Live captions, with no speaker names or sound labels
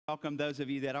Welcome those of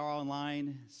you that are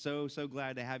online. So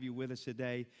glad to have you with us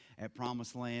today at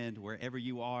Promised Land, wherever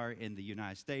you are in the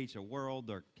United States or world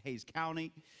or Hays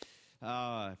County.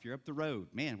 If you're up the road,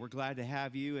 man, we're glad to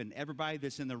have you. And everybody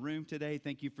that's in the room today,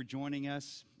 thank you for joining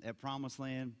us at Promised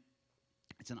Land.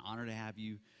 It's an honor to have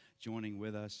you joining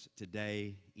with us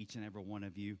today, each and every one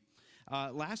of you.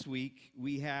 Last week,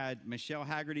 we had Michelle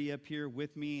Haggerty up here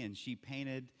with me, and she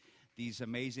painted these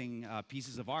amazing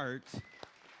pieces of art.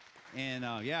 And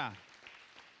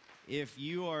if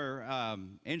you are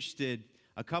interested,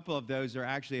 a couple of those are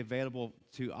actually available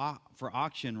for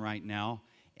auction right now.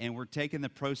 And we're taking the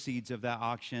proceeds of that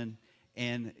auction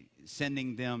and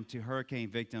sending them to hurricane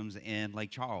victims in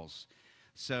Lake Charles.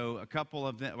 So a couple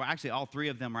of them, well, actually all three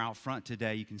of them are out front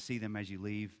today. You can see them as you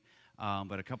leave.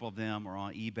 But a couple of them are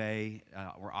on eBay.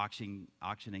 We're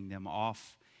auctioning them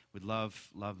off. We'd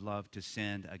love to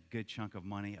send a good chunk of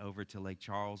money over to Lake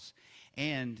Charles.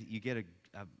 And you get an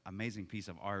amazing piece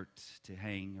of art to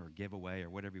hang or give away or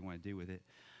whatever you want to do with it.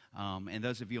 And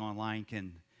those of you online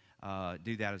can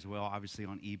do that as well, obviously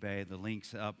on eBay. The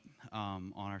link's up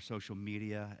on our social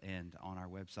media and on our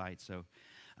website. So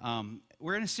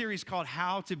we're in a series called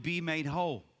How to Be Made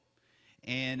Whole.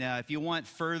 And if you want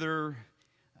further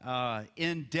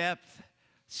in-depth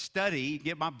study,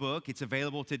 get my book. It's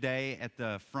available today at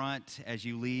the front as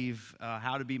you leave,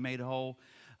 How to Be Made Whole.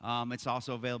 It's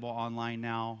also available online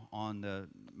now on the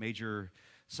major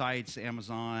sites,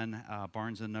 Amazon,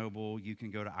 Barnes & Noble. You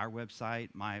can go to our website,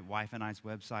 my wife and I's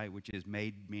website, which is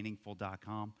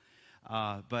mademeaningful.com.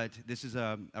 But this is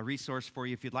a resource for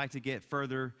you if you'd like to get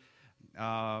further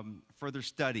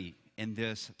study in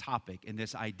this topic, in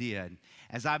this idea. And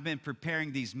as I've been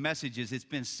preparing these messages, it's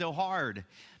been so hard.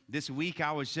 This week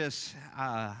I was just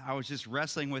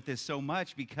wrestling with this so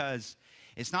much because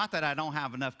it's not that I don't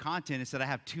have enough content, it's that I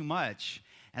have too much.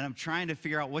 And I'm trying to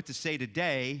figure out what to say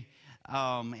today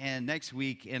and next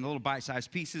week in little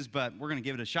bite-sized pieces, but we're going to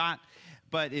give it a shot.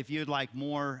 But if you'd like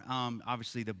more,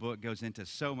 obviously the book goes into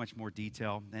so much more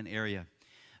detail and area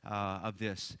of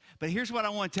this. But here's what I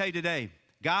want to tell you today.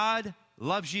 God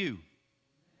loves you.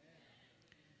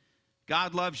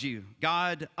 God loves you.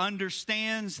 God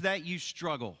understands that you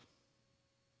struggle.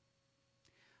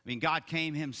 I mean, God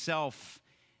came himself,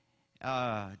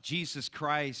 Jesus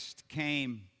Christ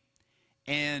came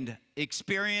and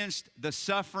experienced the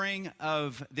suffering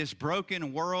of this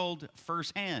broken world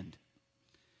firsthand.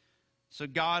 So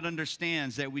God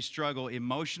understands that we struggle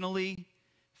emotionally,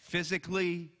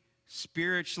 physically,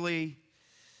 spiritually,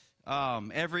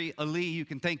 every alley you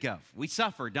can think of. We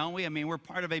suffer, don't we? I mean, we're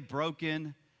part of a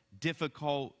broken,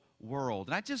 difficult world.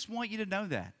 And I just want you to know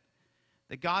that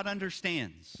God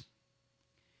understands.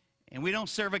 And we don't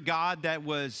serve a God that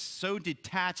was so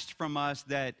detached from us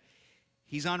that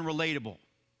he's unrelatable.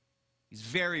 He's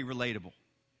very relatable.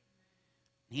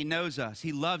 He knows us.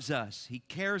 He loves us. He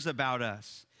cares about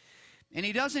us. And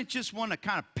he doesn't just want to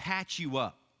kind of patch you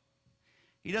up.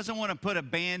 He doesn't want to put a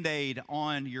Band-Aid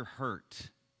on your hurt.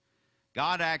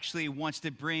 God actually wants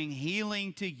to bring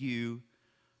healing to you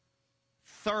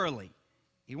thoroughly.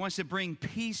 He wants to bring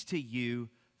peace to you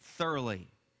thoroughly.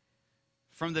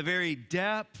 From the very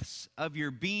depths of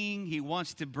your being, he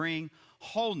wants to bring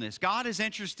wholeness. God is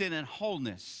interested in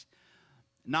wholeness,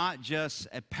 not just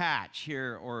a patch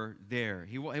here or there.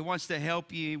 He wants to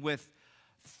help you with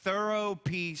thorough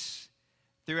peace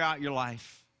throughout your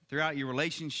life, throughout your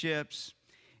relationships.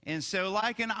 And so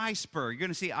like an iceberg, you're going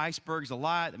to see icebergs a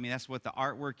lot. I mean, that's what the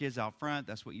artwork is out front.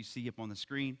 That's what you see up on the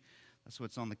screen. That's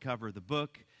what's on the cover of the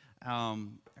book.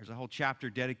 There's a whole chapter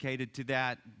dedicated to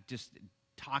that, just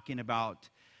talking about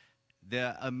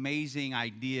the amazing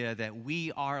idea that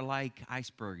we are like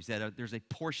icebergs, that there's a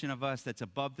portion of us that's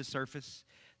above the surface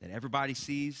that everybody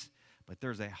sees, but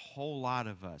there's a whole lot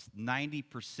of us.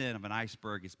 90% of an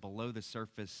iceberg is below the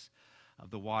surface of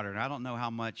the water. And I don't know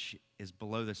how much is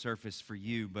below the surface for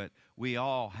you, but we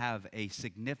all have a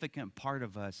significant part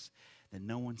of us that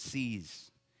no one sees,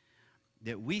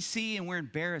 that we see and we're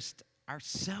embarrassed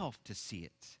ourselves to see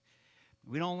it.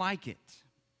 We don't like it,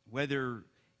 whether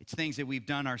it's things that we've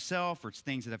done ourselves or it's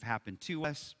things that have happened to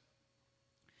us.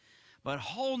 But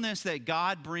wholeness that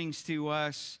God brings to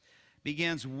us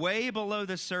begins way below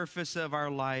the surface of our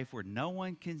life where no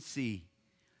one can see.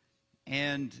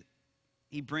 And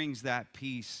he brings that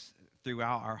peace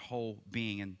throughout our whole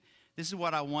being. And this is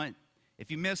what I want.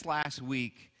 If you missed last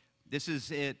week, this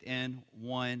is it in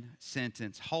one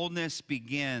sentence. Wholeness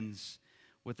begins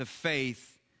with the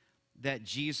faith that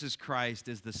Jesus Christ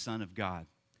is the Son of God.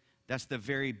 That's the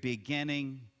very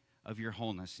beginning of your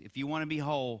wholeness. If you want to be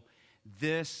whole,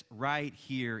 this right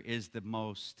here is the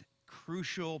most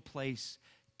crucial place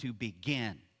to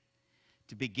begin.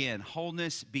 to begin.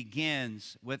 Wholeness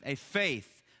begins with a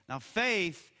faith. Now,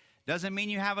 faith doesn't mean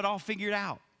you have it all figured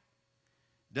out.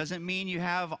 Doesn't mean you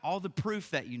have all the proof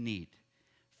that you need.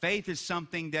 Faith is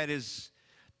something that is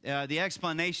the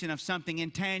explanation of something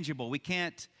intangible. We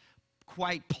can't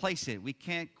quite place it. We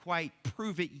can't quite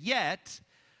prove it yet,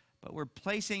 but we're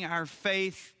placing our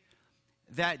faith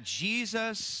that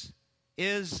Jesus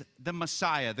is the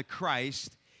Messiah, the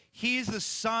Christ. He is the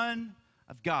Son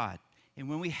of God. And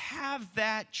when we have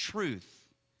that truth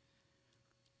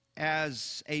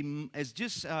in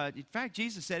fact,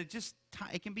 Jesus said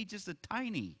it can be just a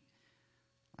tiny,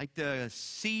 like the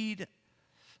seed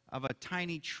of a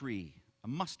tiny tree, a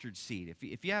mustard seed.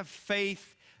 If you have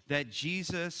faith that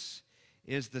Jesus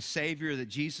is the Savior, that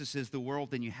Jesus is the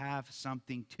world, then you have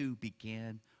something to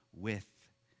begin with.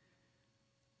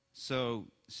 So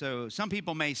some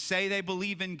people may say they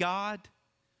believe in God.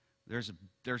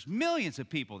 There's millions of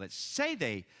people that say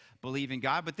they believe in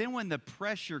God, but then when the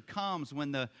pressure comes,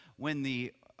 when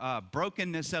the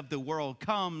brokenness of the world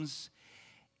comes,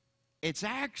 it's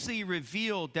actually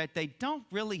revealed that they don't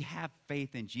really have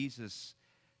faith in Jesus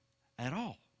at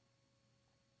all.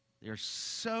 They're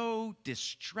so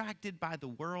distracted by the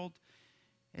world.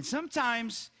 And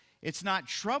sometimes it's not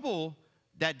trouble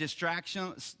that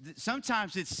distraction,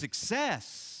 sometimes it's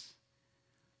success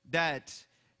that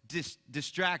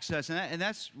distracts us. And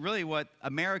that's really what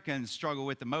Americans struggle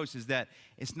with the most, is that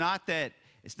it's not that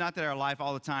our life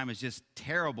all the time is just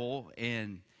terrible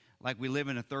and like we live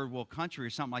in a third world country or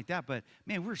something like that, but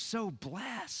man, we're so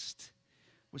blessed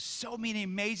with so many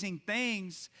amazing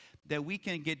things that we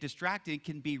can get distracted. It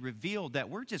can be revealed that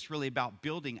we're just really about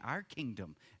building our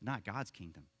kingdom, not God's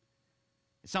kingdom.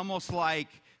 It's almost like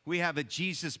we have a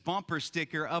Jesus bumper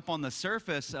sticker up on the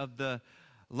surface of the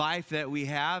life that we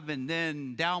have, and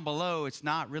then down below, it's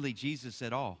not really Jesus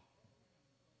at all.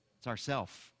 It's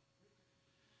ourself.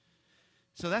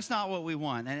 So that's not what we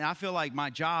want. And I feel like my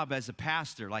job as a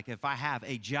pastor, like if I have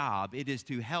a job, it is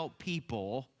to help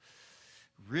people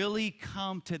really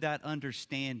come to that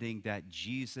understanding that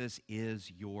Jesus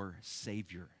is your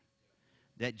Savior,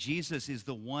 that Jesus is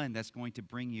the one that's going to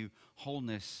bring you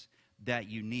wholeness that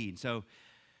you need. So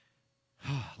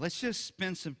let's just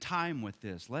spend some time with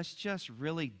this. Let's just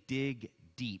really dig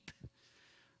deep,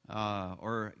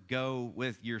 or go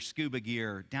with your scuba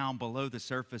gear down below the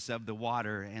surface of the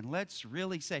water, and let's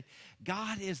really say,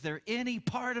 God, is there any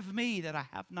part of me that I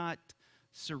have not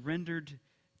surrendered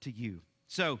to you?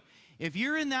 So if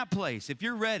you're in that place, if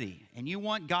you're ready and you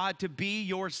want God to be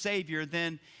your Savior,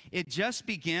 then it just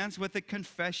begins with a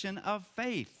confession of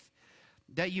faith,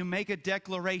 that you make a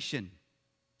declaration.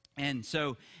 And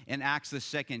so in Acts, the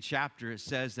 2nd chapter, it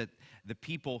says that the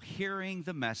people hearing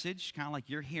the message, kind of like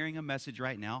you're hearing a message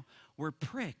right now, were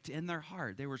pricked in their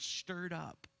heart. They were stirred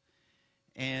up.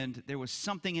 And there was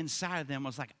something inside of them that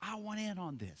was like, I want in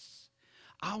on this.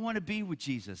 I want to be with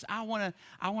Jesus. I want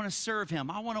to serve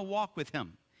him. I want to walk with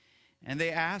him. And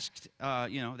they asked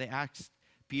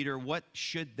Peter, what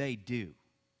should they do?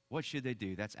 What should they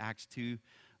do? That's Acts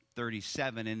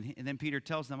 2:37. And then Peter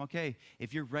tells them, okay,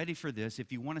 if you're ready for this,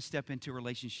 if you want to step into a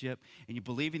relationship and you're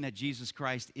believing that Jesus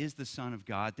Christ is the Son of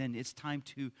God, then it's time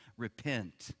to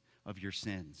repent of your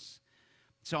sins.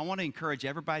 So I want to encourage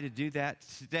everybody to do that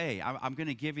today. I'm going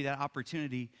to give you that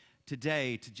opportunity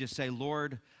today to just say,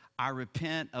 Lord, I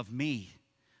repent of me.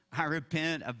 I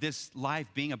repent of this life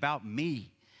being about me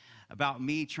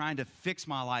trying to fix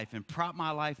my life and prop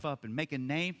my life up and make a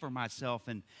name for myself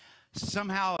and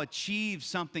somehow achieve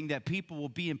something that people will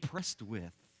be impressed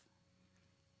with.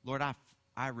 Lord,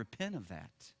 I repent of that.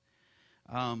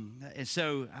 And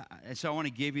so I want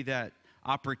to give you that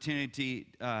opportunity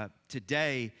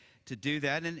today to do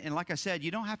that. And like I said, you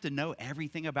don't have to know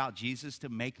everything about Jesus to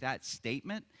make that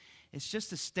statement. It's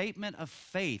just a statement of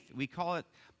faith. We call it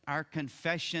our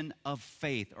confession of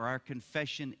faith, or our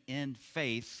confession in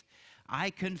faith. I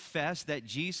confess that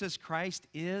Jesus Christ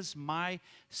is my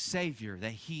Savior,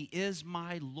 that he is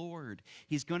my Lord.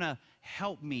 He's going to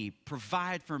help me,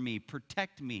 provide for me,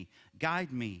 protect me,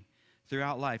 guide me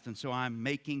throughout life. And so I'm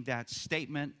making that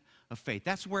statement of faith.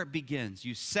 That's where it begins.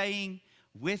 You saying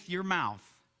with your mouth,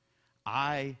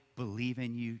 I believe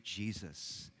in you,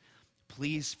 Jesus.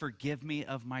 Please forgive me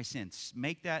of my sins.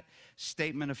 Make that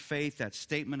statement of faith, that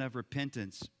statement of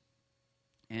repentance.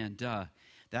 And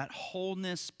that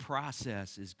wholeness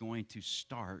process is going to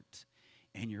start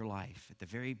in your life at the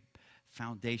very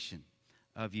foundation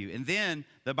of you. And then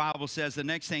the Bible says the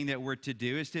next thing that we're to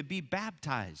do is to be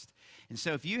baptized. And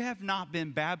so if you have not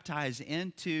been baptized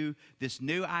into this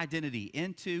new identity,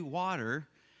 into water,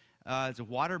 It's a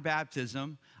water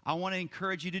baptism. I want to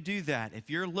encourage you to do that. If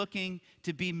you're looking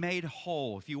to be made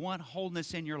whole, if you want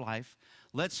wholeness in your life,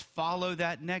 let's follow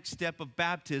that next step of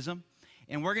baptism.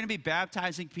 And we're going to be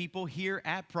baptizing people here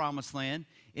at Promised Land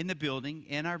in the building,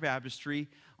 in our baptistry,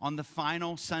 on the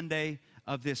final Sunday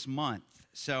of this month.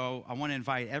 So I want to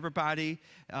invite everybody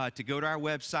to go to our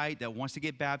website that wants to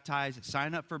get baptized,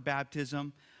 sign up for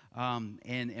baptism.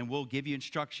 And we'll give you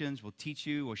instructions, we'll teach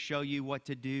you, we'll show you what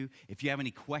to do. If you have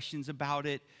any questions about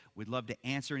it, we'd love to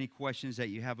answer any questions that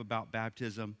you have about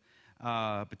baptism.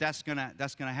 But that's gonna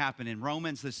happen. In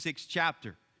Romans, the 6th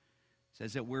chapter,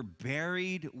 says that we're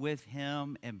buried with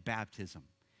him in baptism.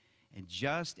 And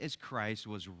just as Christ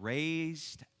was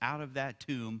raised out of that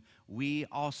tomb, we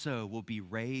also will be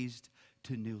raised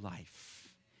to new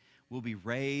life. We'll be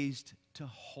raised to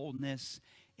wholeness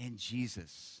in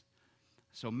Jesus.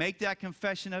 So make that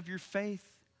confession of your faith.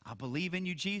 I believe in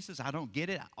you, Jesus. I don't get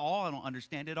it all. I don't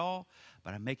understand it all.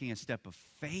 But I'm making a step of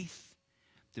faith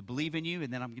to believe in you.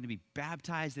 And then I'm going to be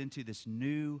baptized into this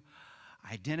new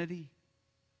identity.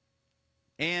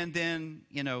 And then,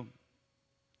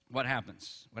 what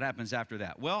happens? What happens after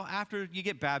that? Well, after you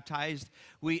get baptized,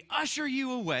 we usher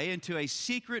you away into a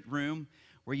secret room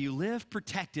where you live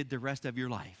protected the rest of your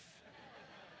life.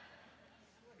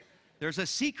 There's a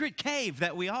secret cave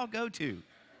that we all go to.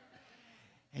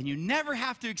 And you never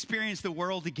have to experience the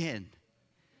world again.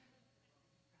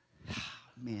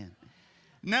 Man.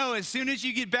 No, as soon as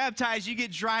you get baptized, you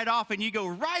get dried off and you go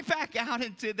right back out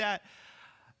into that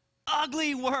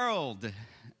ugly world.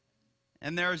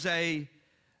 And there's a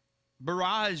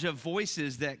barrage of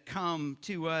voices that come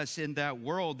to us in that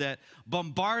world that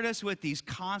bombard us with these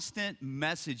constant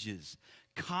messages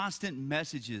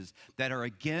that are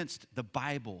against the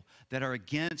Bible, that are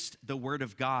against the Word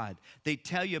of God. They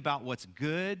tell you about what's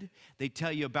good. They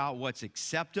tell you about what's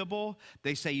acceptable.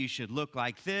 They say you should look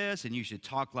like this, and you should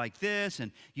talk like this,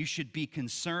 and you should be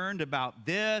concerned about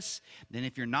this. Then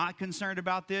if you're not concerned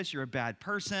about this, you're a bad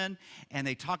person. And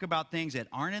they talk about things that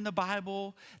aren't in the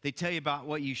Bible. They tell you about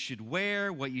what you should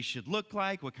wear, what you should look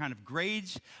like, what kind of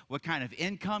grades, what kind of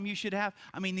income you should have.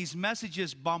 I mean, these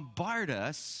messages bombard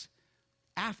us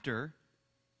after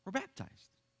we're baptized.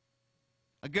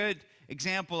 A good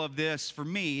example of this for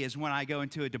me is when I go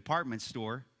into a department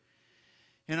store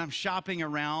and I'm shopping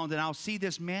around and I'll see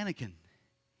this mannequin.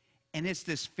 And it's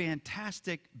this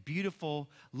fantastic, beautiful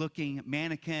looking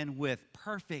mannequin with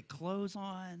perfect clothes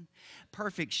on,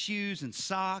 perfect shoes and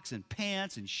socks and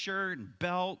pants and shirt and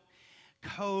belt,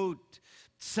 coat,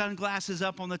 sunglasses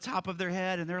up on the top of their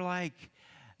head. And they're like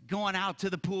going out to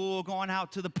the pool, going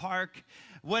out to the park,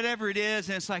 whatever it is,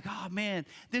 and it's like, oh man,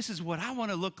 this is what I want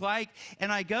to look like.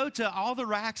 And I go to all the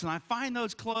racks and I find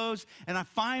those clothes and I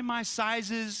find my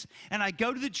sizes and I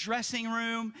go to the dressing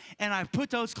room and I put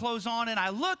those clothes on and I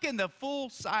look in the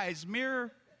full-size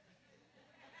mirror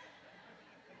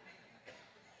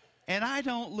and I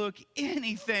don't look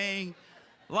anything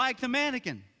like the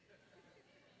mannequin.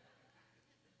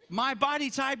 My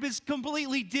body type is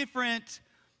completely different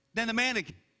than the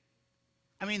mannequin.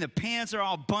 I mean, the pants are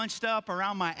all bunched up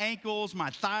around my ankles. My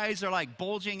thighs are like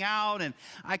bulging out, and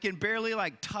I can barely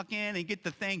like tuck in and get the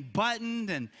thing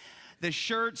buttoned. And the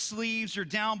shirt sleeves are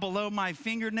down below my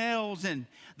fingernails, and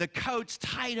the coat's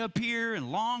tight up here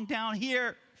and long down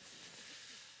here.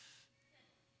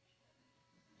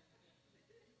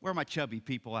 Where are my chubby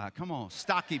people at? Come on,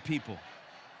 stocky people.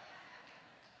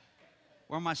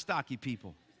 Where are my stocky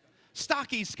people?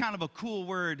 Stocky's kind of a cool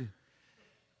word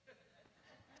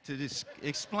to just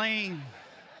explain.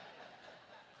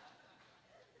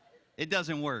 It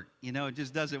doesn't work, it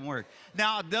just doesn't work.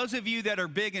 Now, those of you that are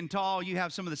big and tall, you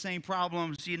have some of the same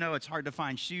problems. It's hard to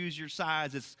find shoes your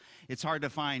size. It's hard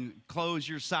to find clothes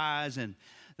your size. And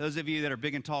those of you that are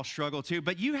big and tall struggle too.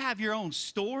 But you have your own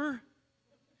store.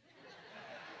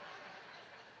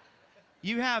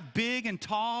 You have big and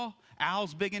tall,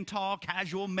 Al's Big and Tall,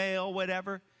 Casual Male,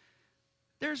 whatever.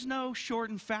 There's no short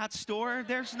and fat store.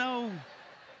 There's no...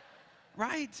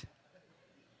 Right?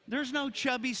 There's no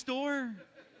chubby store.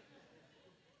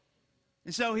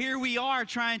 And so here we are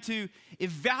trying to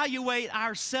evaluate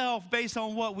ourselves based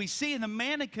on what we see. And the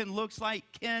mannequin looks like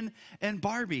Ken and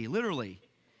Barbie, literally.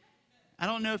 I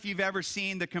don't know if you've ever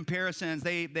seen the comparisons.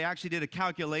 They actually did a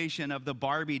calculation of the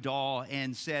Barbie doll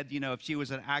and said, if she was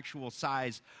an actual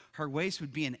size, her waist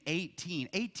would be 18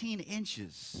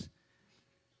 inches.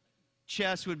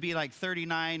 Chest would be like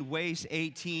 39, waist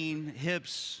 18,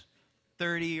 hips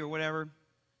 30 or whatever.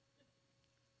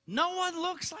 No one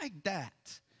looks like that.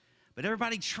 But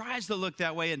everybody tries to look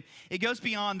that way. And it goes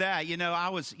beyond that.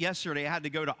 Yesterday I had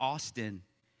to go to Austin.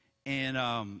 And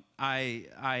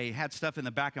I had stuff in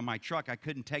the back of my truck. I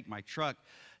couldn't take my truck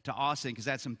to Austin because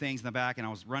I had some things in the back, and I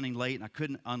was running late, and I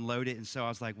couldn't unload it. And so I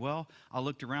was like, well, I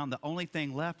looked around. The only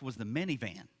thing left was the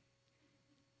minivan.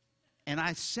 And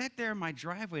I sat there in my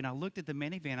driveway, and I looked at the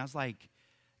minivan. I was like,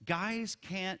 guys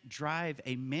can't drive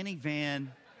a minivan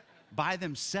by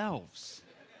themselves.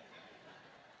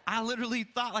 I literally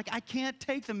thought, like, I can't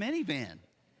take the minivan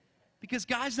because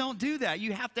guys don't do that.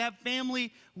 You have to have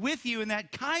family with you, and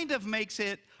that kind of makes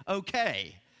it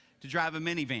okay to drive a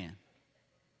minivan.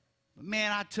 But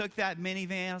man, I took that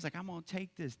minivan. I was like, I'm going to take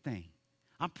this thing.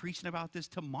 I'm preaching about this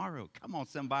tomorrow. Come on,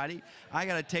 somebody. I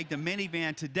got to take the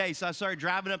minivan today. So I started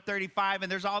driving up 35,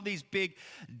 and there's all these big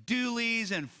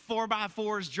dualies and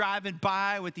 4x4s driving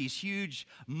by with these huge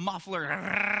mufflers,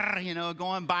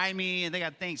 going by me, and they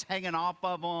got things hanging off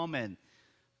of them, and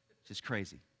it's just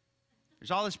crazy.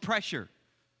 There's all this pressure.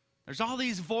 There's all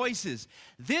these voices.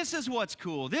 This is what's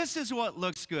cool. This is what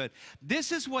looks good.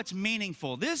 This is what's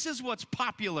meaningful. This is what's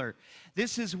popular.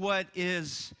 This is what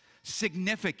is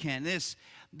significant.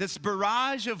 This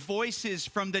barrage of voices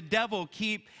from the devil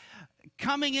keep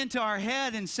coming into our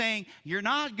head and saying, you're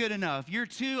not good enough. You're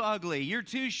too ugly. You're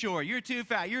too short. You're too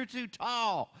fat. You're too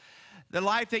tall. The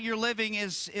life that you're living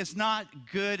is not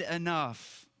good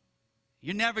enough.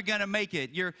 You're never going to make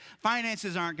it. Your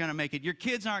finances aren't going to make it. Your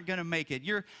kids aren't going to make it.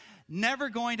 You're never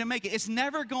going to make it. It's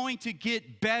never going to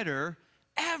get better,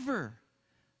 ever.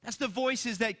 That's the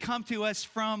voices that come to us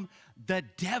from the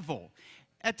devil.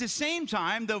 At the same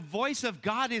time, the voice of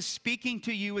God is speaking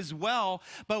to you as well,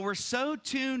 but we're so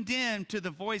tuned in to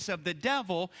the voice of the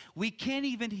devil, we can't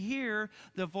even hear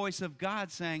the voice of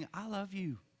God saying, I love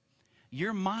you.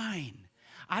 You're mine.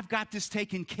 I've got this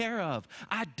taken care of.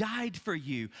 I died for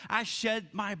you. I shed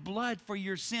my blood for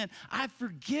your sin. I've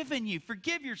forgiven you.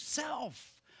 Forgive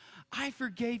yourself. I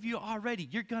forgave you already.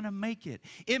 You're going to make it.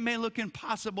 It may look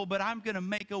impossible, but I'm going to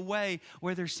make a way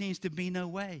where there seems to be no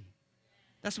way.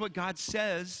 That's what God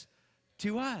says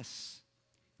to us.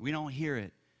 We don't hear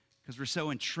it because we're so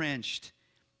entrenched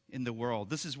in the world.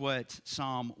 This is what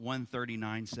Psalm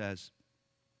 139 says.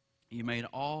 You made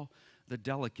all the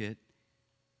delicate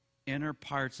inner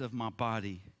parts of my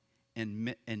body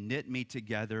and knit me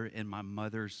together in my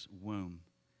mother's womb.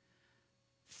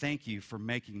 Thank you for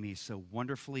making me so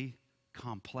wonderfully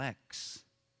complex.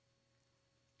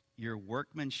 Your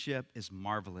workmanship is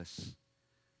marvelous.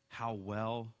 How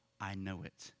well I know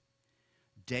it.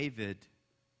 David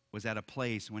was at a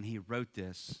place when he wrote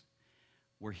this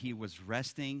where he was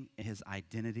resting in his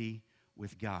identity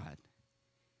with God.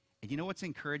 And you know what's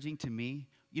encouraging to me?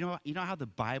 You know how the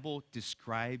Bible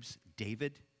describes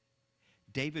David?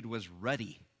 David was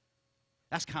ruddy.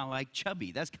 That's kind of like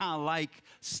chubby. That's kind of like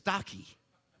stocky.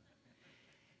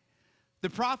 The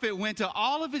prophet went to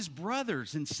all of his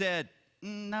brothers and said,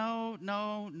 no,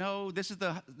 this is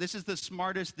the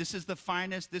smartest, this is the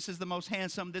finest, this is the most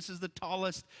handsome, this is the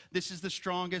tallest, this is the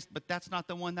strongest, but that's not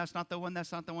the one, that's not the one,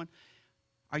 that's not the one.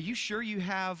 Are you sure you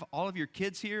have all of your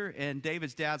kids here? And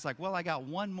David's dad's like, well, I got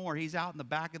one more. He's out in the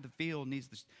back of the field, and he's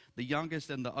the youngest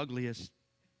and the ugliest.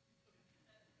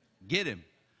 Get him.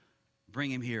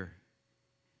 Bring him here.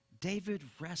 David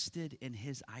rested in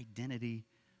his identity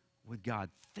with God.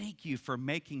 Thank you for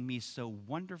making me so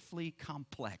wonderfully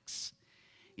complex.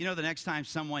 You know, the next time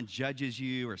someone judges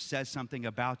you or says something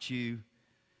about you,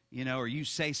 or you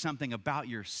say something about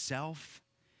yourself,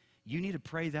 you need to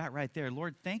pray that right there.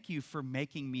 Lord, thank you for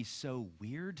making me so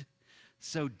weird,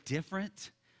 so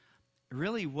different.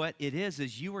 Really what it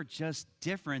is you are just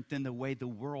different than the way the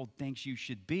world thinks you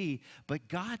should be, but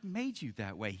God made you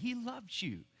that way. He loves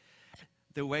you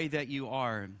the way that you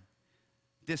are.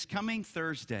 This coming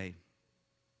Thursday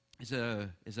is a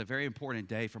very important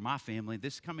day for my family.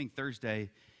 This coming Thursday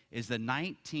is the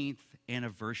 19th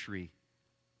anniversary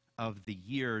of the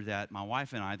year that my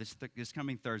wife and I, this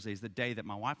coming Thursday is the day that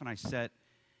my wife and I sat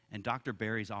in Dr.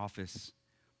 Barry's office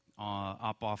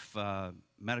up off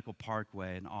Medical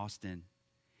Parkway in Austin.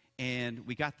 And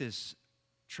we got this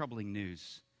troubling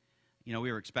news. We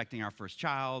were expecting our first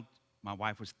child. My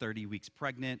wife was 30 weeks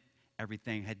pregnant.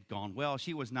 Everything had gone well.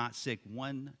 She was not sick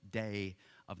one day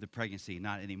of the pregnancy,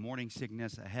 not any morning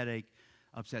sickness, a headache,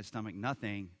 upset stomach,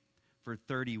 nothing. For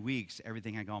 30 weeks,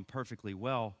 everything had gone perfectly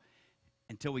well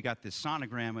until we got this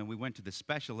sonogram and we went to the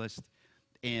specialist,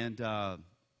 and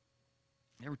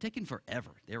they were taking forever.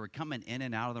 They were coming in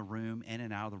and out of the room,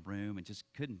 and just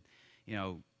couldn't,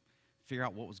 figure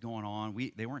out what was going on.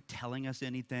 They weren't telling us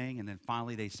anything, and then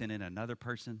finally they sent in another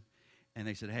person, and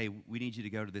they said, hey, we need you to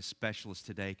go to this specialist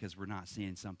today because we're not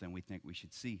seeing something we think we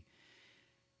should see.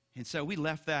 And so we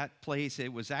left that place.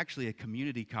 It was actually a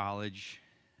community college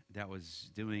that was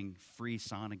doing free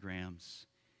sonograms,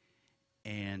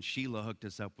 and Sheila hooked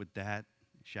us up with that.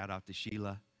 Shout out to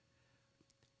Sheila.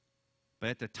 But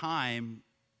at the time,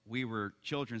 we were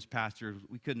children's pastors.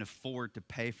 We couldn't afford to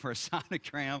pay for a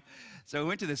sonogram. So we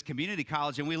went to this community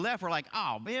college, and we left. We're like,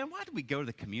 oh, man, why did we go to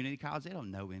the community college? They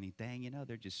don't know anything.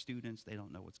 They're just students. They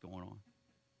don't know what's going on.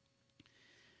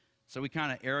 So we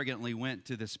kind of arrogantly went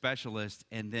to the specialist,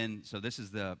 and then, so this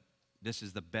is the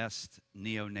best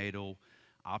neonatal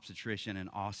obstetrician in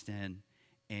Austin,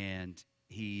 and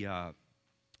he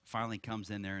finally comes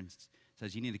in there and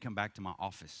says, you need to come back to my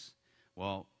office.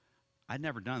 Well, I'd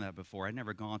never done that before. I'd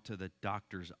never gone to the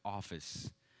doctor's office.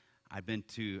 I'd been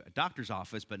to a doctor's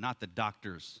office, but not the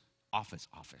doctor's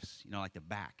office, like at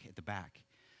the back.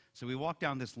 So we walk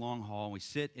down this long hall, and we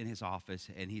sit in his office,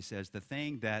 and he says, the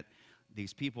thing that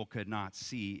these people could not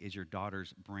see is your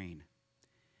daughter's brain.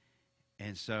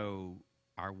 And so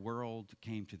our world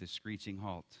came to the screeching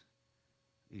halt.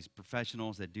 These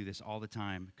professionals that do this all the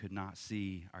time could not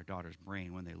see our daughter's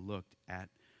brain when they looked at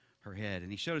her head. And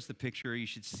he showed us the picture. You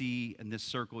should see in this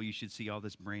circle, you should see all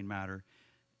this brain matter,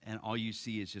 and all you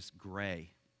see is just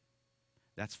gray.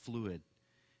 That's fluid.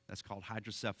 That's called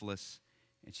hydrocephalus,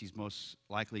 and she's most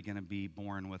likely going to be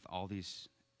born with all these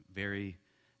very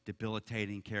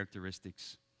debilitating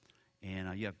characteristics.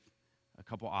 And you have a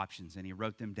couple options, and he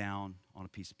wrote them down on a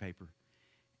piece of paper.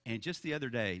 And just the other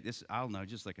day,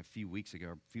 just like a few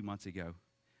months ago,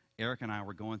 Eric and I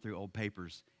were going through old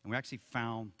papers, and we actually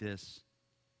found this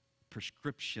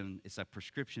prescription. It's a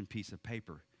prescription piece of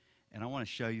paper. And I want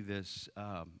to show you this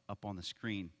up on the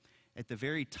screen. At the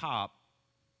very top,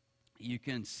 you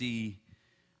can see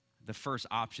the first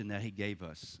option that he gave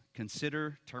us.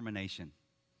 Consider termination,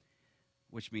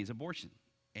 which means abortion.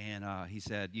 And he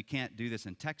said, you can't do this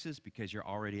in Texas because you're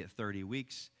already at 30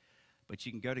 weeks, but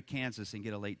you can go to Kansas and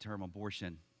get a late-term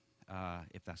abortion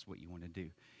if that's what you want to do.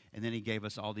 And then he gave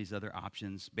us all these other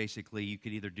options. Basically, you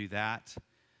could either do that,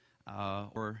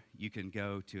 or you can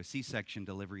go to a C-section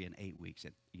delivery in 8 weeks,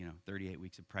 at 38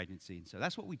 weeks of pregnancy. And so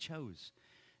that's what we chose.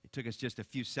 It took us just a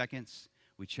few seconds.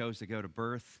 We chose to go to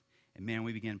birth. And, man,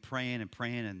 we began praying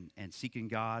and seeking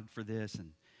God for this,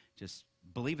 and just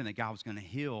believing that God was going to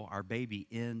heal our baby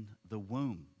in the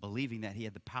womb, believing that he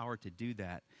had the power to do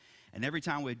that. And every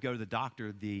time we'd go to the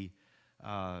doctor, the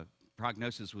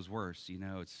prognosis was worse.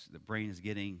 The brain is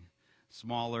getting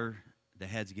smaller, the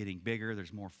head's getting bigger,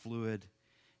 there's more fluid,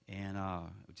 and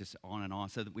just on and on.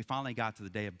 So we finally got to the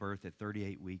day of birth at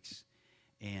 38 weeks,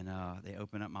 and they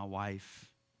open up my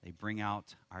wife. They bring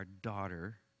out our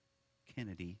daughter,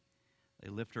 Kennedy. They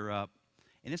lift her up,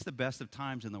 and it's the best of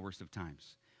times and the worst of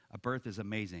times. A birth is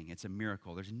amazing. It's a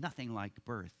miracle. There's nothing like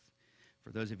birth.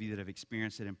 For those of you that have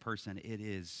experienced it in person, it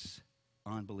is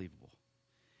unbelievable.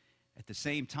 At the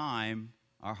same time,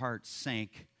 our hearts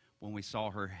sank when we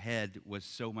saw her head was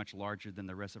so much larger than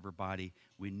the rest of her body.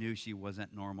 We knew she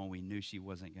wasn't normal. We knew she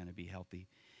wasn't going to be healthy.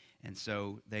 And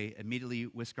so they immediately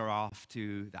whisk her off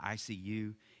to the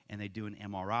ICU, and they do an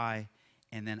MRI.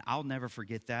 And then I'll never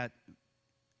forget that.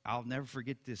 I'll never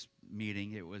forget this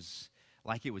meeting. It was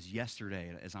like it was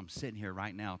yesterday as I'm sitting here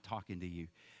right now talking to you.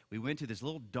 We went to this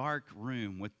little dark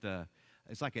room with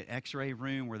it's like an x-ray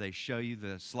room where they show you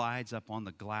the slides up on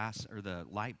the glass or the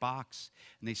light box,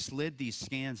 and they slid these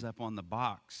scans up on the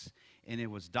box, and it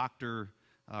was Dr.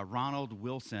 Ronald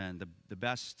Wilson, the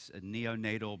best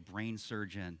neonatal brain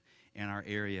surgeon in our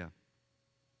area.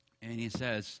 And he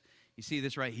says, you see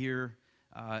this right here?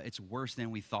 It's worse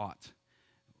than we thought.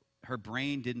 Her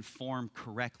brain didn't form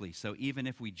correctly. So even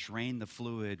if we drain the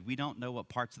fluid, we don't know what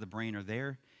parts of the brain are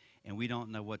there, and we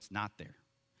don't know what's not there.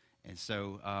 And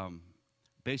so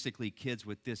basically kids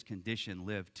with this condition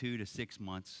live 2 to 6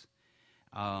 months.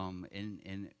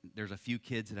 And there's a few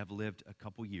kids that have lived a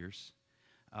couple years.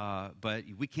 But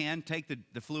we can take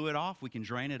the fluid off. We can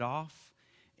drain it off.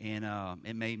 And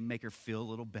it may make her feel a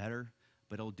little better,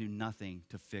 but it'll do nothing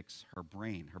to fix her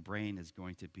brain. Her brain is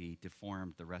going to be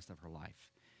deformed the rest of her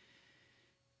life.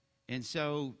 And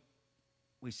so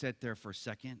we sat there for a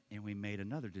second, and we made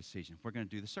another decision. We're going to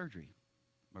do the surgery.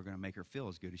 We're going to make her feel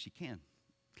as good as she can.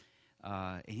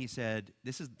 And he said,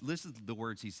 this is the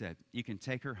words he said, you can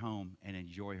take her home and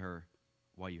enjoy her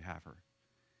while you have her.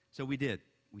 So we did.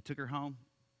 We took her home.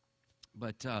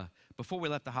 But before we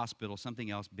left the hospital, something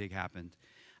else big happened.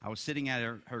 I was sitting at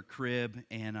her crib,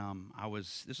 and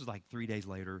this was like 3 days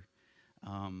later.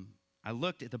 I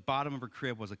looked at the bottom of her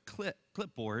crib was a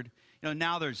clipboard.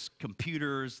 Now there's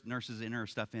computers, nurses enter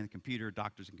stuff in the computer,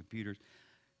 doctors and computers.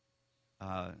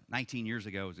 19 years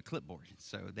ago, it was a clipboard.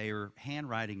 So they were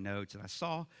handwriting notes, and I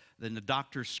saw then the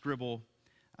doctors scribble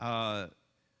the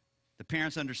The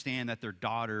parents understand that their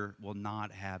daughter will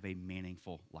not have a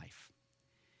meaningful life.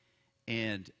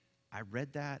 And I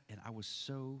read that, and I was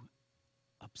so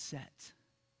upset.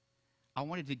 I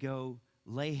wanted to go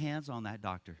lay hands on that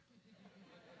doctor.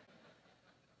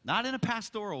 Not in a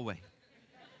pastoral way.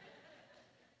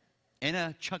 In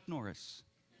a Chuck Norris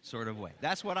sort of way.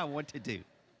 That's what I want to do.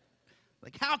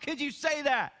 Like, how could you say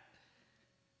that?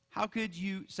 How could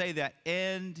you say that?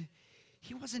 And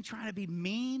he wasn't trying to be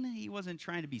mean. He wasn't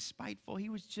trying to be spiteful. He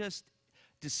was just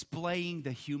displaying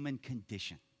the human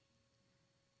condition.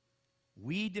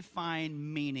 We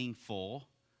define meaningful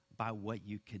by what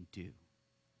you can do,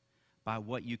 by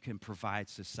what you can provide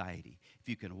society. If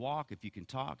you can walk, if you can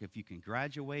talk, if you can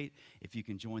graduate, if you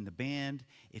can join the band,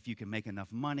 if you can make enough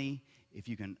money, if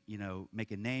you can, make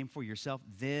a name for yourself,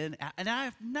 then, and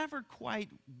I've never quite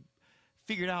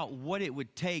figured out what it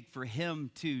would take for him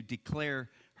to declare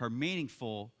her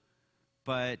meaningful,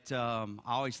 but I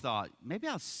always thought, maybe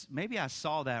I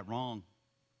saw that wrong.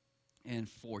 And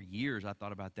for years, I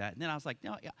thought about that. And then I was like,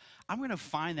 no, I'm going to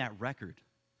find that record.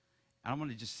 I'm going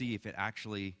to just see if it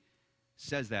actually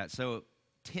says that. So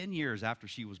 10 years after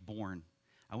she was born,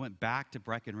 I went back to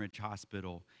Breckenridge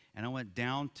Hospital, and I went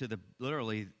down to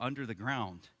literally under the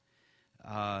ground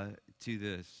to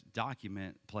this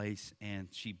document place, and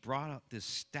she brought up this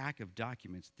stack of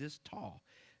documents this tall.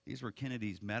 These were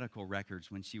Kennedy's medical records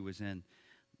when she was in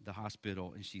the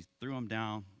hospital, and she threw them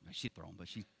down. She threw them, but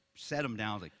she set them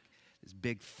down like this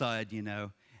big thud,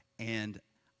 and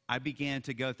I began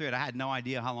to go through it. I had no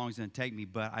idea how long it was going to take me,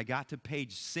 but I got to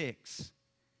page 6,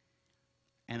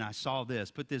 and I saw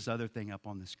this. Put this other thing up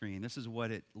on the screen. This is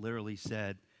what it literally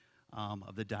said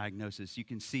of the diagnosis. You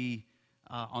can see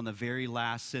on the very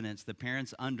last sentence, the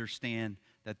parents understand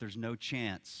that there's no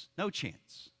chance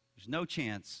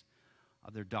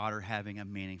of their daughter having a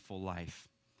meaningful life.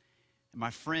 And my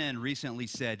friend recently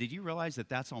said, did you realize that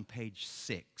that's on page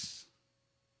 6?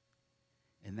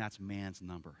 And that's man's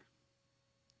number.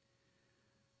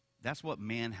 That's what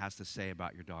man has to say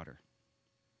about your daughter.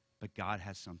 But God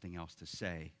has something else to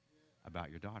say about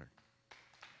your daughter.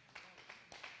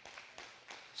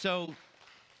 So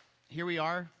here we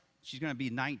are. She's going to be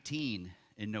 19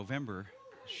 in November.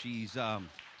 I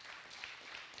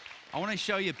want to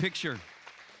show you a picture.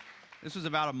 This was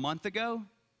about a month ago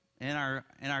in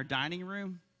our dining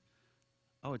room.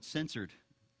 Oh, it's censored.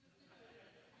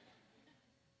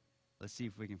 Let's see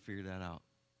if we can figure that out.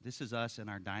 This is us in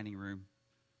our dining room.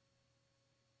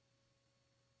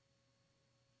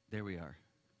 There we are.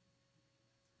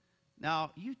 Now,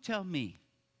 you tell me,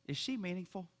 is she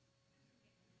meaningful?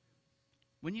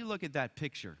 When you look at that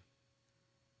picture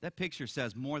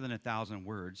says more than 1,000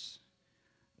 words.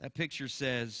 That picture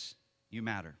says, you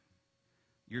matter.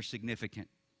 You're significant.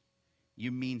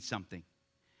 You mean something.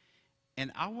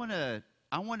 And I want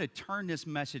to turn this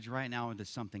message right now into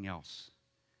something else.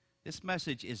 This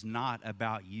message is not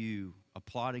about you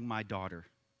applauding my daughter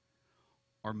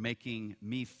or making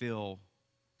me feel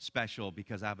special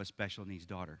because I have a special needs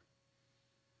daughter.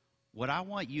 What I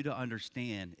want you to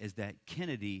understand is that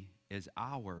Kennedy is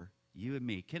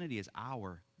Kennedy is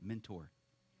our mentor.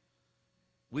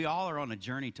 We all are on a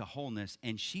journey to wholeness,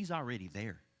 and she's already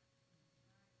there.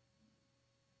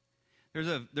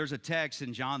 There's a text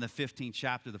in John the 15th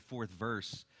chapter, the 4th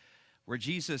verse, where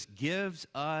Jesus gives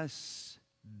us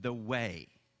the way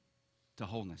to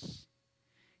wholeness.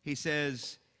 He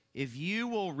says, if you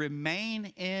will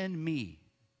remain in me,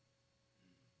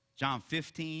 John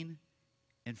 15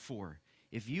 and 4,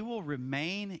 if you will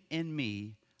remain in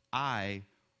me, I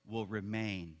will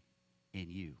remain in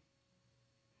you.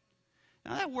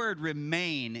 Now that word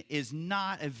remain is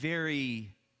not a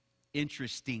very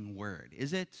interesting word,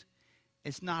 is it?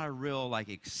 It's not a real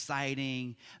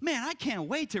exciting, man, I can't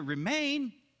wait to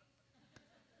remain.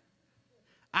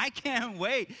 I can't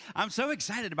wait. I'm so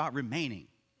excited about remaining.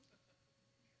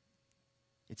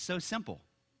 It's so simple.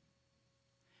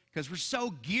 Because we're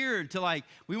so geared to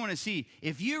we want to see,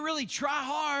 if you really try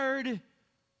hard,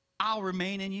 I'll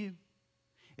remain in you.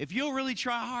 If you'll really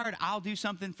try hard, I'll do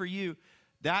something for you.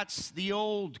 That's the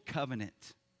old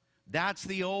covenant. That's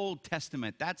the Old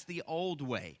Testament. That's the old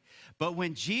way. But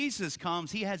when Jesus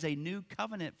comes, he has a new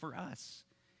covenant for us.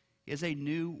 He has a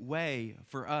new way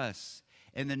for us.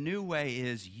 And the new way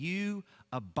is you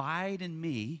abide in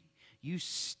me. You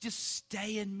just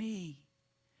stay in me.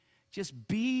 Just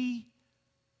be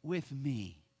with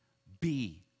me.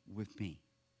 Be with me.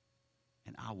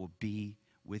 And I will be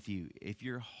with you. If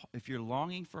you're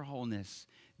longing for wholeness,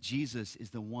 Jesus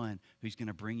is the one who's going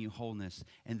to bring you wholeness.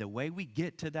 And the way we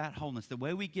get to that wholeness, the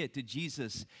way we get to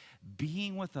Jesus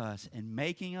being with us and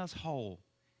making us whole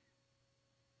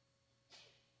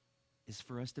is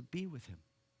for us to be with him.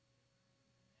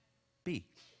 Be.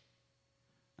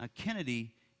 Now,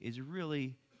 Kennedy is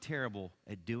really terrible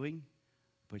at doing,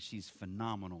 but she's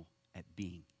phenomenal at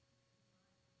being.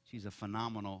 She's a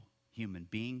phenomenal human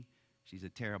being. She's a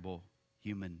terrible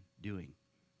human doing.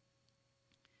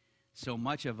 So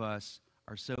much of us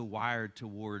are so wired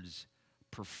towards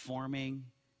performing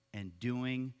and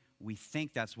doing. We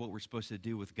think that's what we're supposed to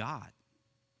do with God.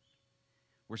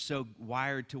 We're so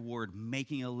wired toward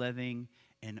making a living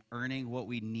and earning what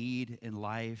we need in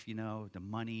life, the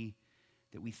money,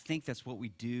 that we think that's what we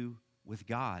do with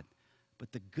God.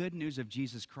 But the good news of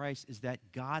Jesus Christ is that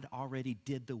God already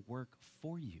did the work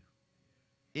for you.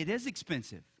 It is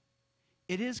expensive.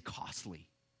 It is costly.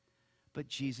 But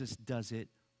Jesus does it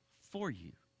for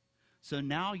you. So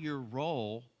now your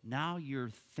role, now your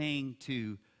thing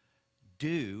to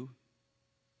do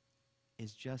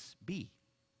is just be.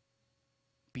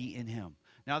 Be in him.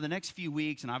 Now, the next few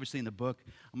weeks, and obviously in the book,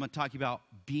 I'm going to talk about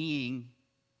being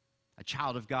a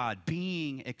child of God,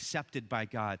 being accepted by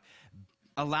God,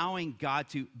 allowing God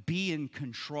to be in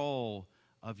control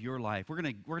of your life. We're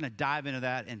gonna dive into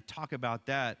that and talk about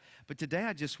that. But today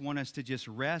I just want us to just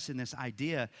rest in this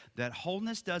idea that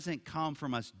wholeness doesn't come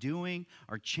from us doing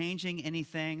or changing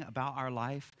anything about our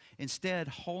life. Instead,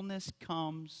 wholeness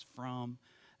comes from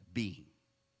being.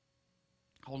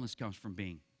 Wholeness comes from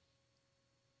being.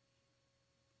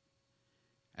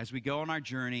 As we go on our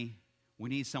journey, we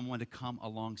need someone to come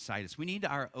alongside us. We need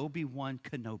our Obi-Wan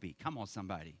Kenobi. Come on,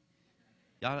 somebody.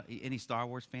 Y'all, any Star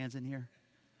Wars fans in here?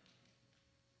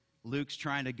 Luke's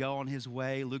trying to go on his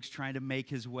way. Luke's trying to make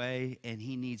his way, and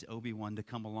he needs Obi-Wan to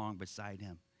come along beside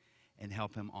him and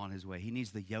help him on his way. He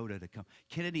needs the Yoda to come.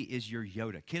 Kennedy is your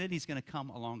Yoda. Kennedy's going to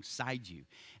come alongside you.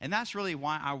 And that's really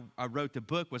why I wrote the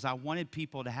book, was I wanted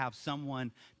people to have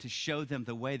someone to show them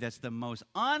the way that's the most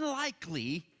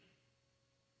unlikely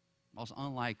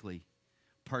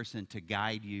person to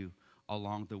guide you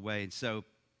along the way. And so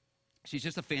she's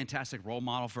just a fantastic role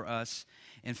model for us.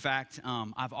 In fact,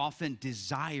 I've often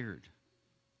desired,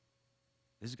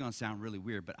 this is going to sound really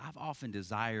weird, but I've often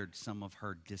desired some of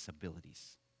her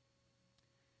disabilities.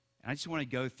 And I just want to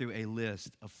go through a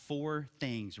list of 4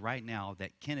 things right now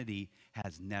that Kennedy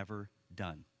has never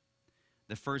done.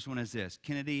 The first one is this: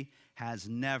 Kennedy has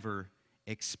never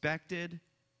expected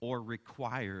or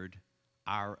required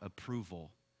our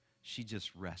approval. She just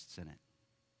rests in it.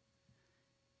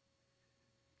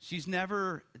 She's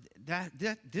never,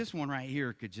 this one right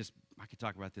here I could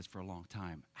talk about this for a long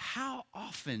time. How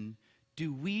often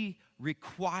do we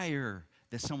require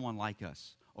that someone like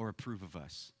us or approve of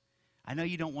us? I know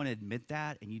you don't want to admit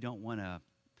that, and you don't want to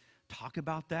talk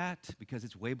about that because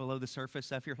it's way below the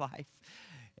surface of your life,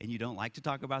 and you don't like to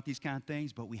talk about these kind of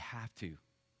things, but we have to.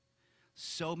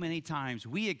 So many times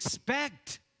we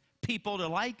expect people to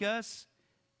like us,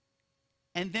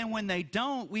 and then when they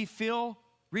don't, we feel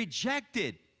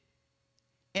rejected.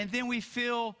 And then we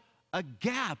feel a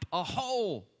gap, a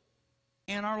hole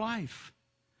in our life.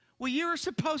 Well, you were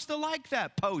supposed to like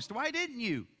that post. Why didn't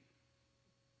you?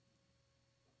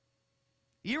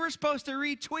 You were supposed to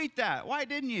retweet that. Why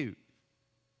didn't you?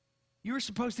 You were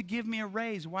supposed to give me a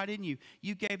raise. Why didn't you?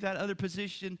 You gave that other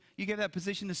position, you gave that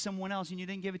position to someone else, and you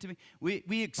didn't give it to me.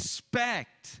 We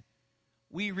expect,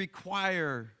 we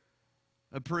require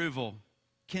approval.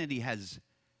 Kennedy has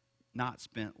not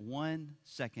spent 1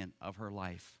 second of her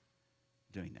life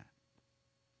doing that.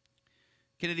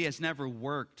 Kennedy has never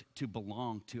worked to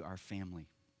belong to our family.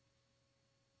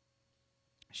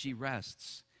 She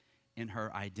rests in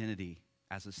her identity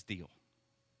as a steal.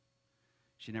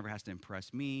 She never has to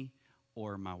impress me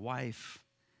or my wife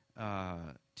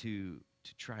to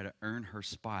try to earn her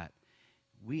spot.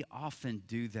 We often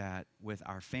do that with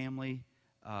our family,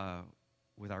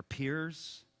 with our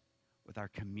peers, with our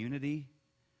community,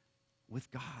 with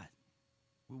God.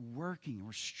 We're working,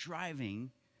 we're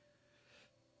striving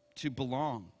to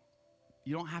belong.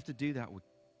 You don't have to do that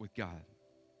with God.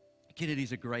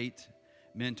 Kennedy's a great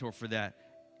mentor for that.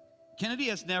 Kennedy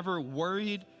has never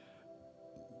worried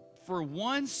for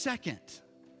 1 second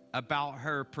about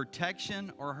her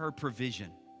protection or her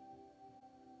provision.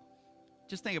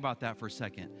 Just think about that for a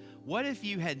second. What if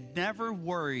you had never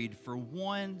worried for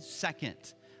 1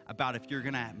 second about if you're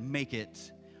going to make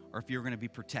it or if you're going to be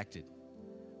protected?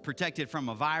 Protected from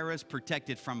a virus,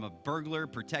 protected from a burglar,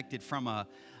 protected from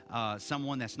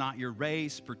someone that's not your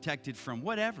race, protected from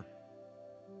whatever.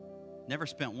 Never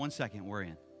spent 1 second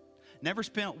worrying. Never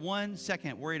spent 1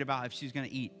 second worried about if she's going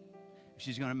to eat, if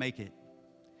she's going to make it.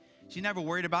 She never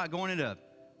worried about going into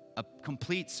a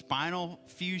complete spinal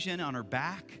fusion on her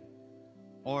back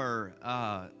or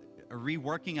a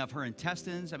reworking of her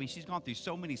intestines. I mean, she's gone through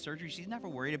so many surgeries. She's never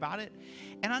worried about it.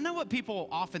 And I know what people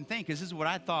often think, because this is what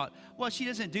I thought. Well, she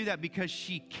doesn't do that because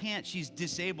she can't. She's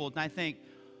disabled. And I think,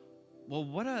 well,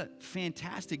 what a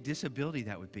fantastic disability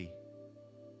that would be.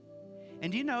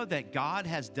 And do you know that God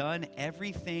has done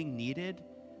everything needed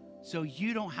so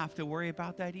you don't have to worry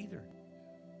about that either?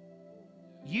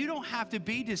 You don't have to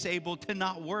be disabled to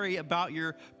not worry about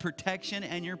your protection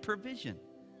and your provision.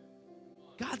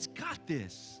 God's got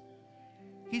this.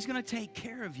 He's going to take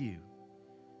care of you.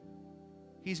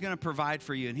 He's going to provide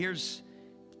for you. And here's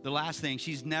the last thing.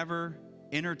 She's never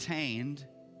entertained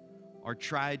or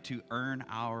tried to earn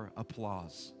our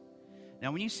applause.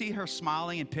 Now, when you see her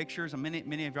smiling in pictures, many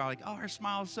of you are like, oh, her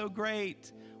smile is so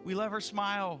great. We love her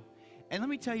smile. And let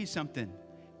me tell you something.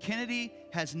 Kennedy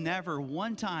has never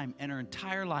one time in her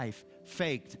entire life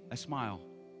faked a smile.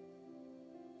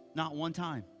 Not one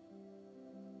time.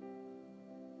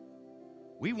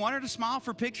 We want her to smile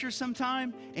for pictures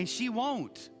sometime, and she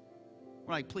won't.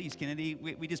 We're like, please, Kennedy,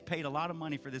 we just paid a lot of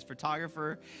money for this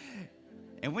photographer,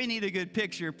 and we need a good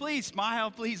picture. Please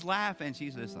smile, please laugh. And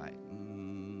she's just like,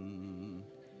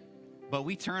 But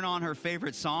we turn on her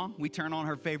favorite song. We turn on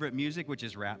her favorite music, which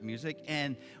is rap music.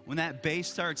 And when that bass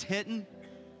starts hitting,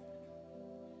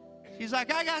 she's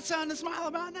like, I got something to smile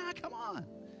about now. Come on.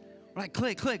 We're like,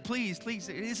 click, please.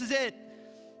 This is it.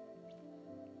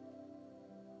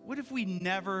 What if we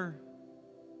never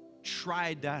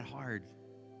tried that hard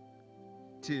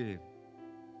to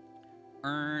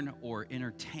earn or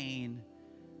entertain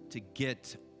to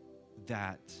get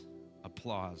that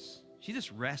applause? She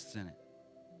just rests in it.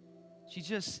 She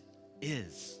just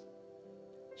is.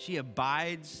 She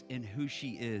abides in who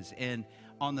she is. And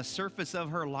on the surface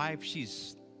of her life,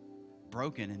 she's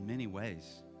broken in many ways.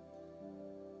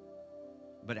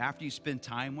 But after you spend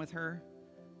time with her,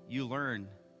 you learn.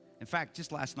 In fact,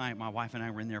 just last night, my wife and I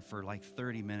were in there for like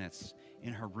 30 minutes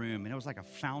in her room, and it was like a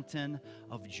fountain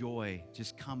of joy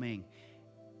just coming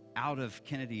out of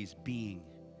Kennedy's being,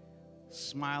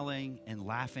 smiling and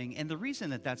laughing. And the reason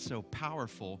that that's so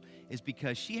powerful is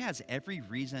because she has every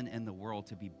reason in the world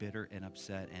to be bitter and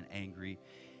upset and angry.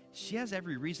 She has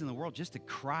every reason in the world just to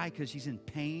cry because she's in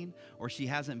pain, or she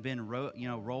hasn't been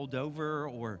rolled over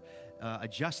or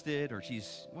adjusted, or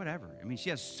she's whatever. I mean,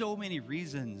 she has so many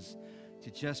reasons to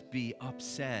just be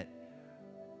upset.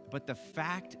 But the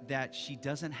fact that she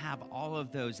doesn't have all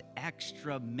of those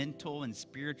extra mental and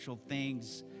spiritual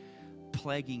things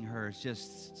plaguing her is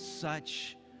just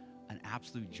such an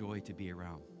absolute joy to be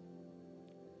around.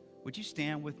 Would you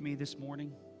stand with me this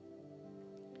morning?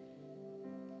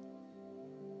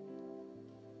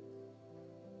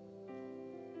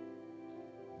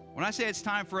 When I say it's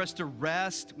time for us to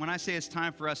rest, when I say it's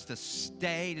time for us to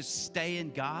stay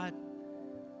in God,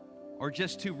 or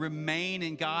just to remain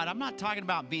in God, I'm not talking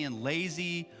about being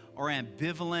lazy or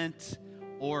ambivalent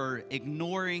or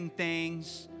ignoring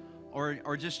things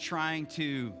or just trying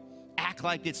to act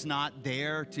like it's not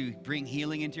there to bring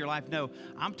healing into your life. No,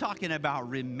 I'm talking about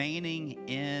remaining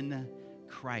in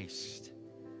Christ,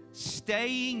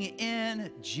 staying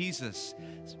in Jesus.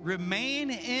 Remain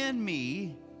in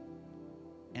me,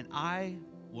 and I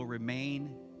will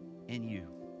remain in you.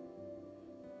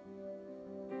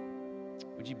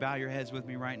 Would you bow your heads with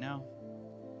me right now?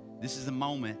 This is the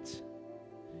moment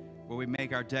where we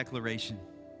make our declaration.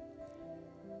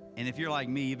 And if you're like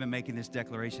me, you've been making this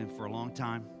declaration for a long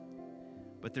time,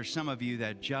 but there's some of you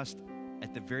that just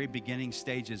at the very beginning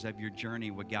stages of your journey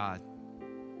with God.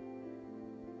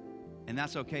 And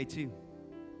that's okay too.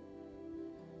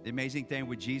 The amazing thing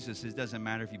with Jesus is it doesn't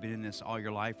matter if you've been in this all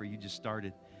your life or you just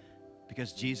started,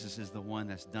 because Jesus is the one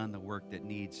that's done the work that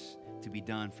needs to be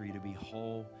done for you to be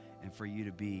whole and for you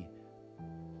to be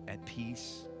at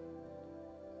peace.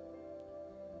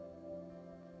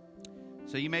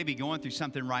 So you may be going through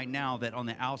something right now that on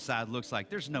the outside looks like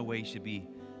there's no way you should be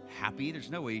happy.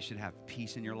 There's no way you should have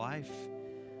peace in your life.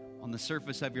 On the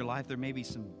surface of your life, there may be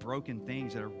some broken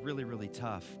things that are really, really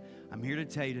tough. I'm here to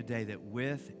tell you today that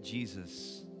with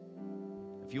Jesus,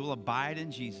 if you will abide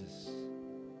in Jesus,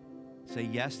 say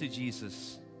yes to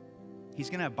Jesus, He's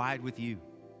going to abide with you.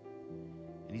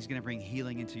 And He's going to bring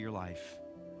healing into your life.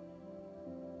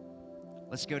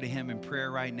 Let's go to Him in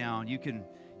prayer right now. And you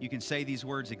can say these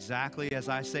words exactly as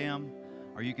I say them,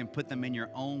 or you can put them in your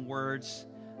own words.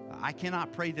 I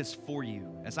cannot pray this for you.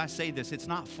 As I say this, it's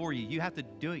not for you. You have to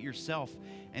do it yourself.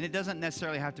 And it doesn't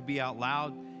necessarily have to be out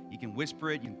loud. You can whisper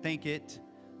it, you can think it.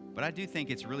 But I do think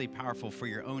it's really powerful for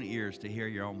your own ears to hear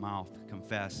your own mouth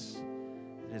confess.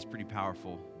 It is pretty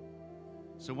powerful.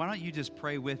 So why don't you just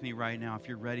pray with me right now if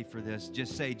you're ready for this.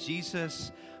 Just say,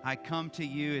 Jesus, I come to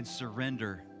you and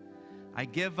surrender. I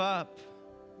give up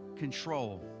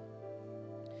control.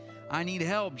 I need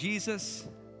help, Jesus.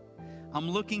 I'm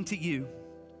looking to you.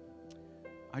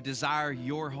 I desire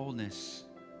your wholeness.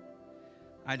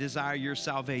 I desire your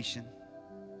salvation.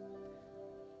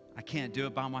 I can't do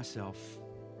it by myself,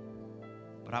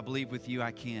 but I believe with you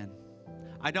I can.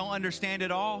 I don't understand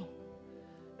it all,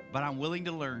 but I'm willing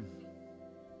to learn.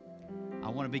 I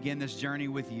want to begin this journey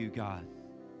with you, God.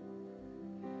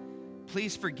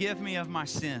 Please forgive me of my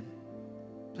sin.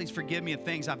 Please forgive me of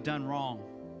things I've done wrong.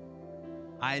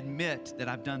 I admit that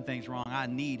I've done things wrong. I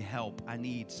need help. I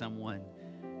need someone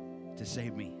to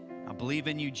save me. I believe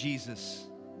in you, Jesus.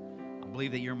 I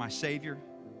believe that you're my Savior.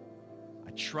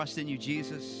 I trust in you,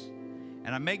 Jesus.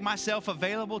 And I make myself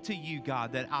available to you,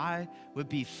 God, that I would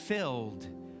be filled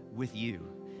with you.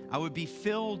 I would be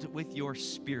filled with your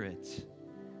Spirit,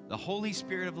 the Holy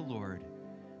Spirit of the Lord.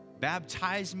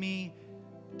 Baptize me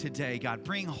today, God.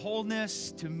 Bring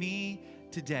wholeness to me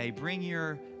today. Bring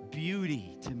your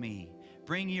beauty to me.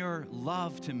 Bring your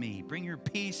love to me. Bring your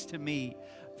peace to me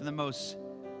from the most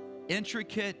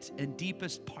intricate and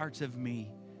deepest parts of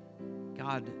me.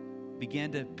 God,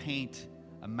 begin to paint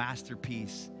a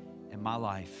masterpiece in my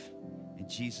life. In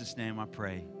Jesus' name I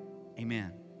pray.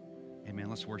 Amen. Amen.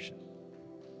 Let's worship.